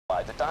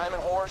The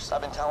diamond horse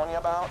I've been telling you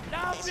about.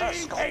 It's our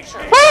sculpture.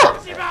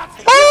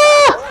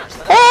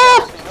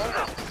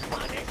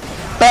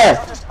 Bam!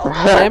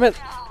 Damn it!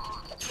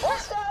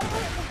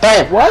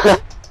 Bam!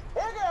 What?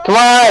 Come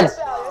on!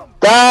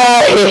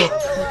 Die!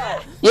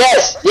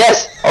 Yes!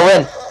 Yes! I'll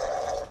win!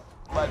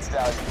 Let's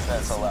down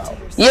says hello.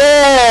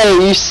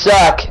 Yay! You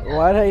suck!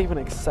 Why did I even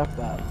accept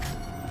that?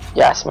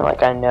 You asked me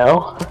like I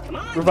know.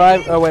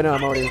 Revive? Oh wait, no,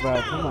 I'm already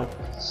revived. Come on.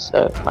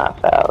 Suck my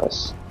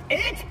phallus.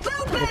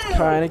 It's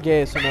kinda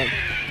gay, so no.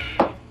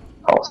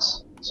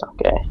 Pulse. It's not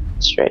gay.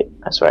 It's straight,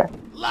 I swear.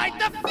 Light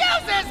the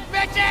fuses,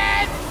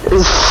 bitches!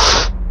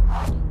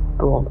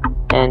 Boom.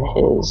 And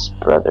his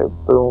brother,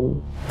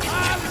 Boom.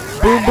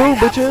 Boom, boom,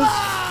 bitches!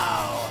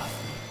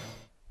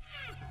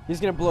 He's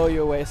gonna blow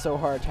you away so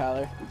hard,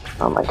 Tyler.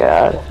 Oh my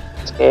god.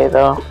 It's gay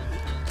though.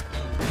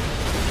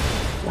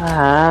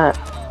 Ah.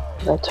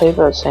 I tell you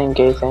about saying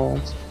gay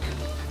things.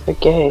 They're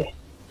gay.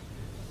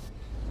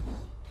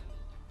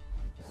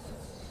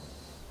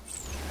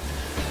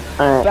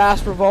 Alright.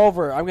 Fast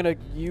revolver. I'm gonna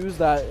use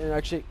that and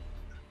actually,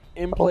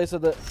 in place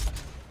of the.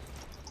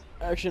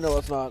 Actually, no,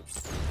 it's not.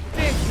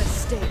 Big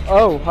mistake.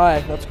 Oh, hi.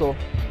 That's cool.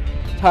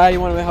 Ty, you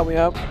want to help me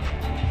out?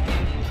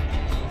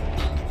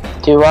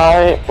 Do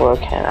I or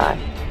can I?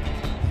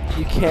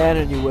 You can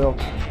and you will.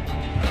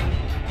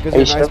 Are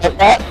you sure about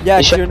that? Yeah,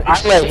 you sure?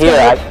 I'm right here.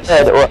 I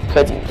could or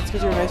couldn't. It's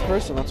because you're a nice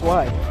person. That's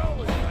why.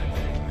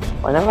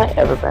 When have I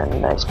ever been a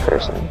nice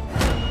person?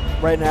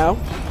 Right now?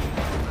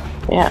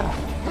 Yeah,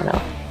 I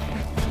know.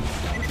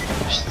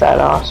 Just that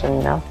awesome,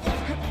 you know.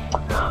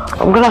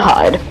 I'm gonna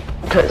hide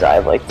because I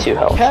have like 2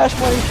 health. Cash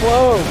money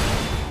flow.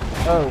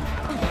 Oh,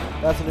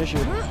 that's an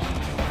issue.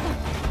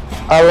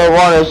 All I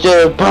want is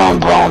just boom,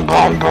 boom,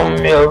 boom,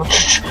 boom, yo.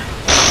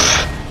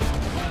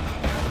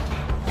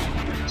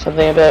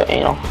 Something about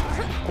anal.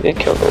 I could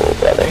kill the little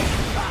brother.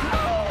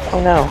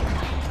 Oh no.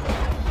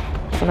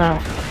 Oh no.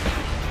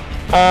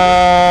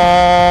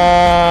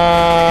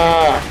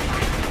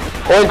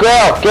 Hey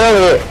girl, get over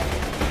here.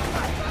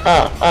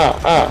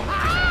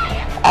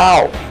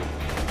 Ow.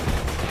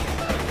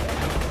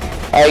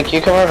 Hey, can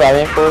you come revive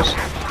me, please?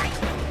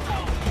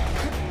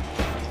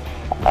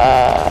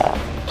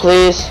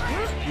 Please.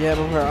 Yeah,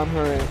 I'm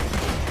hurrying.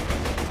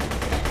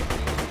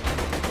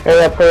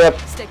 Hurry up, hurry up.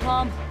 Stay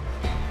calm.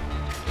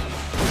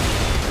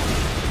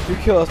 You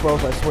kill us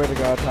both, I swear to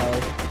God,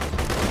 Tyler.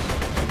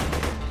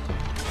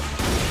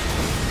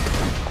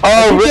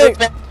 Oh, really?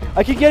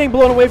 I keep getting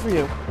blown away from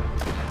you.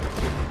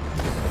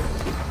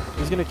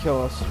 He's gonna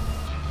kill us.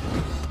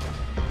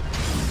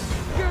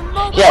 Your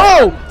moment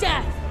Yeah. of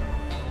death.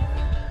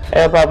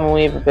 I'll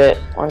probably leave a bit.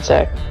 1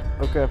 sec.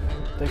 Okay,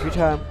 take your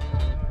time.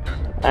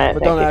 Alright,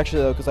 But thank don't you.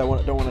 actually though, because I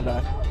don't want to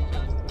die.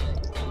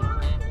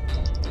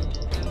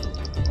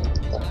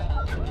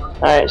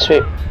 Alright,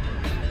 sweet.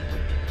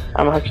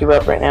 I'm gonna hook you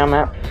up right now,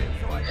 Matt.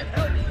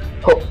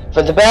 Hope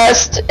for the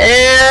best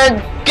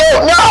and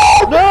go!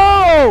 No!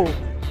 No!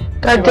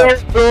 God damn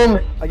it, Boom!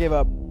 I gave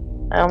up.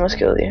 I almost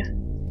killed you.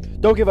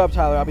 Don't give up,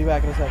 Tyler. I'll be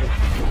back in a second.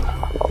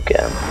 I won't get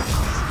him.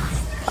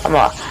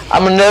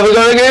 I'm never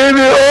gonna give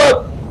you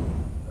up!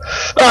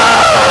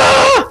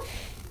 Ah!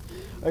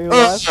 Are you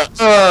alive?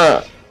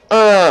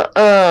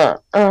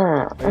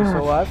 Are you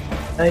still alive?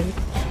 Stay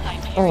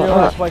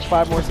alive for like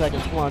 5 more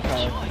seconds. Come on,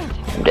 Tyler.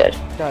 I'm dead.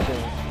 God damn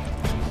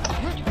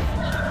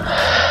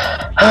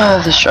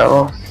it. The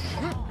struggle.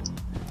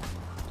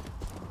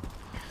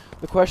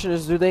 The question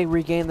is, do they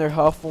regain their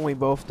health when we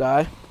both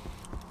die?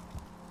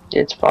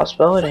 It's a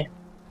possibility.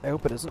 I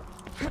hope it isn't.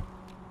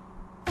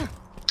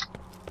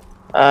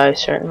 I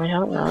certainly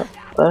hope not,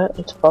 but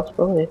it's a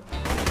possibility.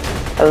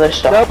 Other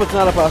stuff. Nope, it's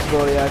not a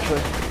possibility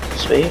actually.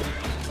 Sweet.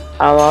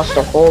 I lost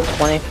a whole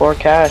 24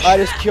 cash. I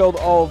just killed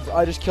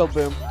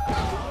Boom.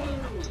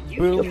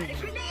 Boom,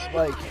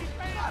 like,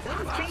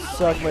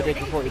 sucked my dick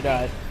before he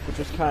died, which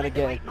was kind of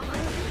gay.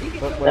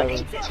 But whatever.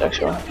 That's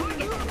sexual.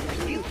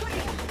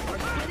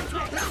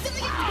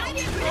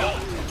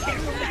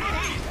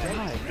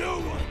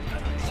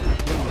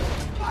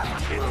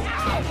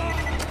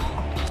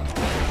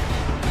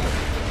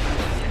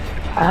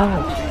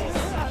 Ow.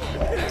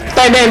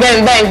 Bang, bang,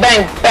 bang, bang,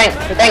 bang, bang,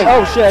 bang.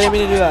 Oh shit, I didn't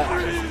mean to do that.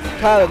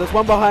 Tyler, there's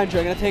one behind you.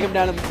 I'm gonna take him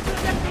down and...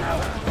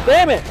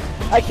 Damn it!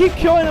 I keep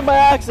killing him by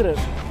accident.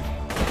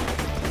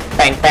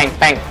 Bang, bang,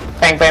 bang,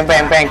 bang, bang,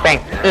 bang, bang, bang.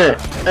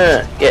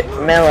 Get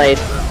meleeed.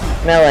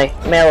 Melee,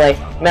 melee,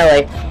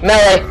 melee,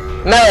 melee,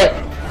 melee,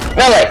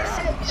 melee.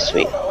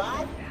 Sweet.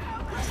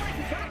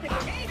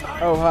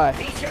 Oh, hi.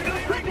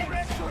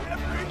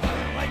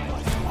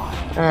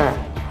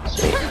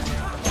 Sweet.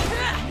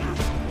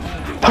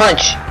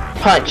 Punch,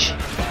 punch,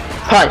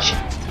 punch,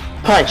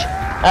 punch.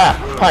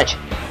 Punch,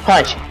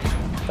 punch.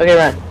 Okay,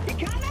 run.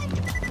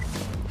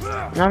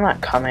 No, I'm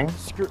not coming.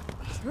 Screw.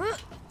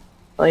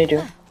 What are you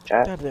doing?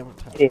 Chat. God damn it,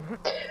 Tyler.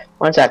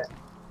 1 sec.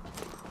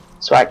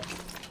 Swag.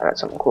 I got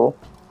something cool.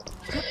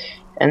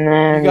 And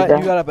then You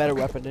got a better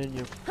weapon, didn't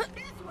you?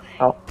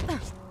 Oh.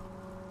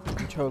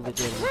 You totally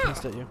did. I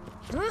pissed at you.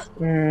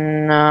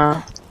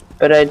 No.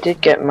 But I did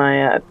get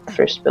my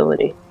first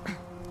ability.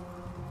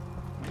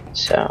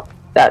 So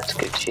That's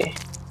Gucci.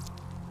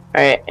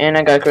 Alright, and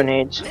I got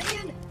grenades.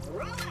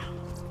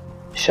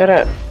 Shut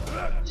up,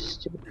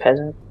 stupid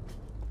peasant.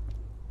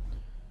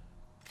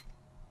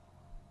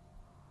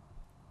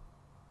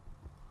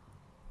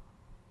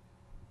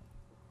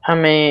 How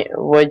many,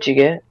 what'd you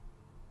get?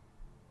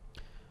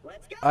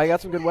 I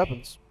got some good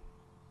weapons.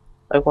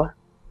 Like what?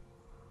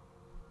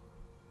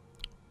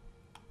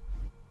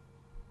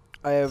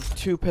 I have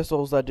 2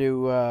 pistols that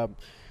do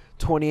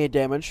 28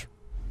 damage.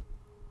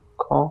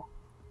 Cool.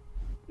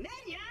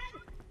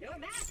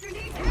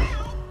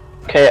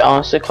 Okay,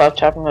 honestly,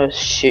 Claptrap, I'm gonna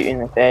shoot you in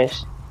the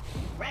face.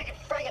 Ragged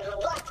fragged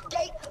locked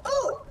gate.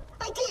 Ooh,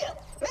 idea.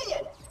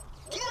 Minion,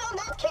 get on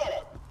that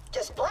cannon.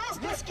 Just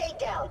blast this gate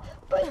down,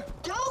 but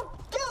don't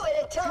do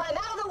it until I'm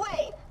out of the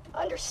way.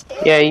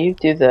 Understand? Yeah, you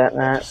do that,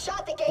 Matt.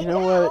 Shot the gate You know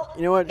now. what?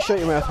 You know what? Shut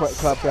your mouth,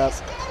 Claptrap.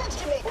 Damage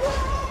to me.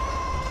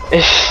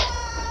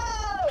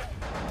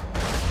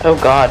 Oh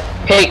god.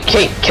 Hey,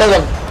 Kate, kill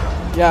him!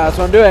 Yeah, that's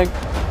what I'm doing.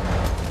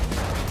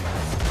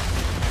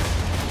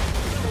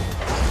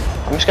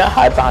 I'm just gonna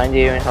hide behind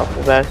you and hope for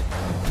the best.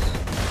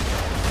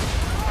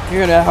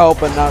 You're gonna help,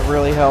 but not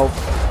really help.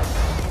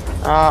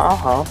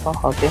 I'll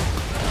help you.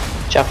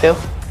 Sheffield.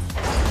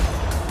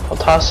 I'll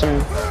toss some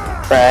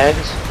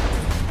frags.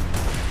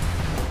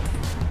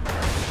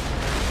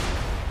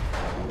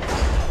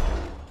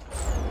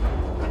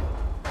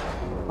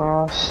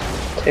 I'll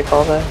take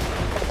all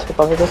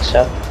the good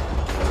stuff.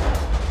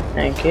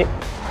 Thank you.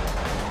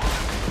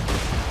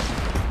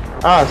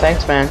 Oh,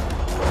 thanks, man.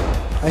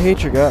 I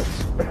hate your guts.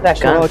 Look at that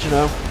Just wanna gun. let you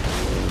know.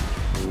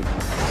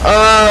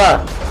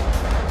 Oh.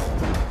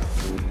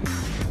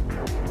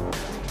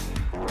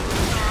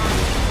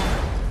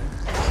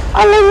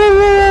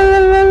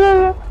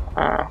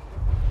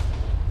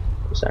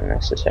 It's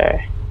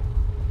unnecessary.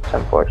 It's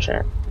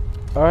unfortunate.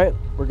 Alright,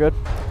 we're good.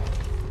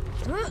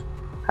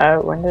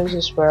 When does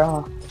this wear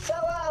off? So,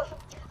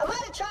 I might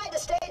have tried to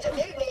stage a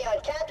mutiny on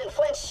Captain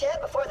Flint's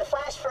ship before the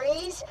flash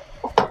freeze.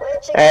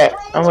 Alright,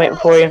 I'm waiting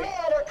for you.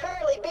 Men are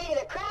currently beating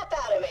the crap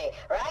out of me,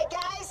 right,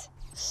 guys?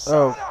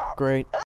 Oh, great.